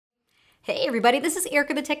Hey everybody, this is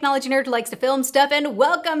Erica the Technology Nerd who likes to film stuff, and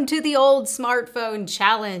welcome to the Old Smartphone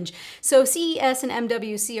Challenge. So CES and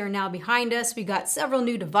MWC are now behind us. We got several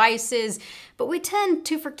new devices, but we tend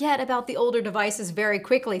to forget about the older devices very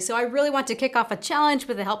quickly. So I really want to kick off a challenge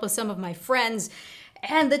with the help of some of my friends.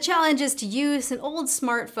 And the challenge is to use an old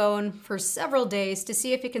smartphone for several days to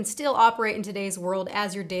see if it can still operate in today's world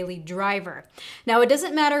as your daily driver. Now, it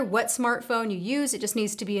doesn't matter what smartphone you use, it just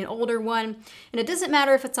needs to be an older one. And it doesn't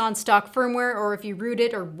matter if it's on stock firmware or if you root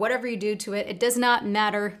it or whatever you do to it, it does not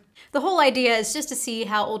matter. The whole idea is just to see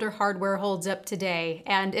how older hardware holds up today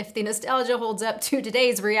and if the nostalgia holds up to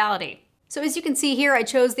today's reality. So as you can see here, I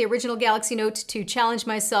chose the original Galaxy Note to challenge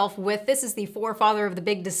myself with. This is the forefather of the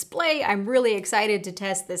big display. I'm really excited to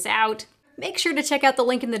test this out. Make sure to check out the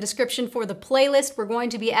link in the description for the playlist. We're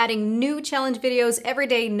going to be adding new challenge videos every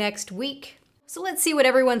day next week. So let's see what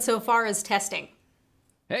everyone so far is testing.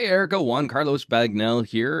 Hey Erica, Juan Carlos Bagnell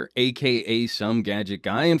here, aka Some Gadget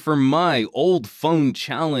Guy, and for my old phone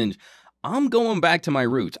challenge, I'm going back to my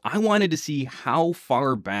roots. I wanted to see how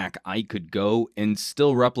far back I could go and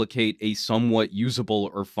still replicate a somewhat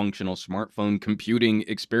usable or functional smartphone computing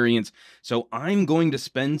experience. So I'm going to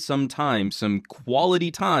spend some time, some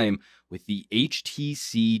quality time, with the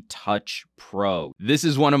HTC Touch Pro. This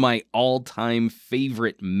is one of my all-time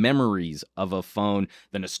favorite memories of a phone.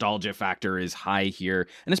 The nostalgia factor is high here,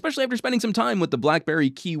 and especially after spending some time with the BlackBerry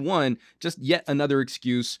Key 1, just yet another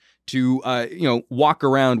excuse to, walk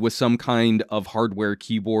around with some kind of hardware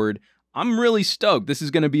keyboard. I'm really stoked. This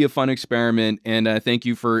is going to be a fun experiment, and thank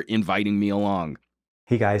you for inviting me along.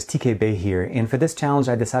 Hey guys, TK Bay here, and for this challenge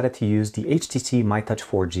I decided to use the HTC MyTouch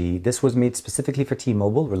 4G. This was made specifically for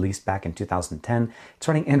T-Mobile, released back in 2010. It's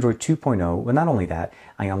running Android 2.0, but not only that,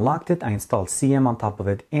 I unlocked it, I installed CM on top of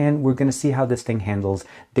it, and we're going to see how this thing handles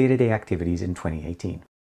day-to-day activities in 2018.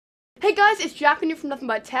 Hey guys, it's Jack here from Nothing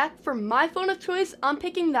But Tech. For my phone of choice, I'm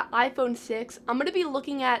picking the iPhone 6. I'm going to be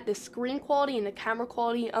looking at the screen quality and the camera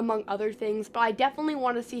quality, among other things, but I definitely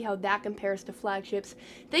want to see how that compares to flagships.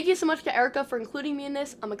 Thank you so much to Erica for including me in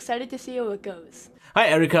this. I'm excited to see how it goes. Hi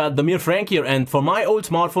Erica, Damir Frank here, and for my old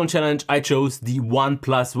smartphone challenge I chose the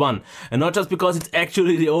OnePlus One. And not just because it's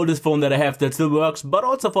actually the oldest phone that I have that still works, but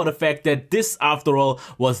also for the fact that this, after all,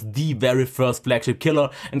 was the very first flagship killer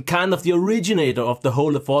and kind of the originator of the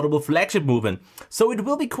whole affordable flagship movement. So it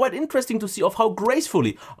will be quite interesting to see of how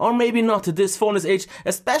gracefully, or maybe not, this phone is aged,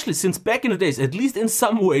 especially since back in the days, at least in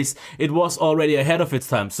some ways, it was already ahead of its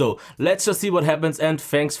time. So let's just see what happens, and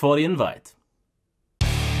thanks for the invite.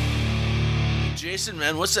 Jason,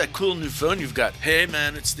 man, what's that cool new phone you've got? Hey,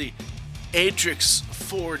 man, it's the Atrix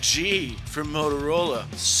 4G from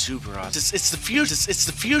Motorola. Super awesome. It's the future. It's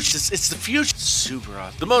the future. It's the future. Super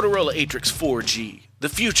awesome. The Motorola Atrix 4G. The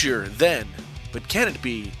future then, but can it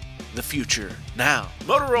be the future now?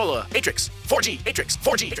 Motorola Atrix 4G. Atrix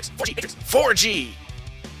 4G. Atrix 4G. Atrix 4G.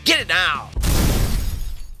 Get it now.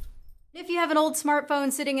 If you have an old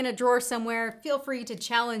smartphone sitting in a drawer somewhere, feel free to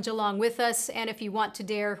challenge along with us. And if you want to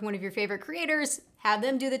dare one of your favorite creators, have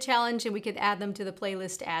them do the challenge and we could add them to the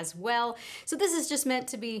playlist as well. So this is just meant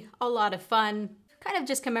to be a lot of fun, kind of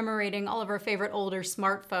just commemorating all of our favorite older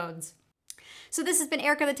smartphones. So this has been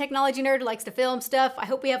Erica the Technology Nerd who likes to film stuff. I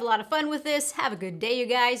hope we have a lot of fun with this. Have a good day, you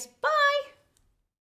guys. Bye!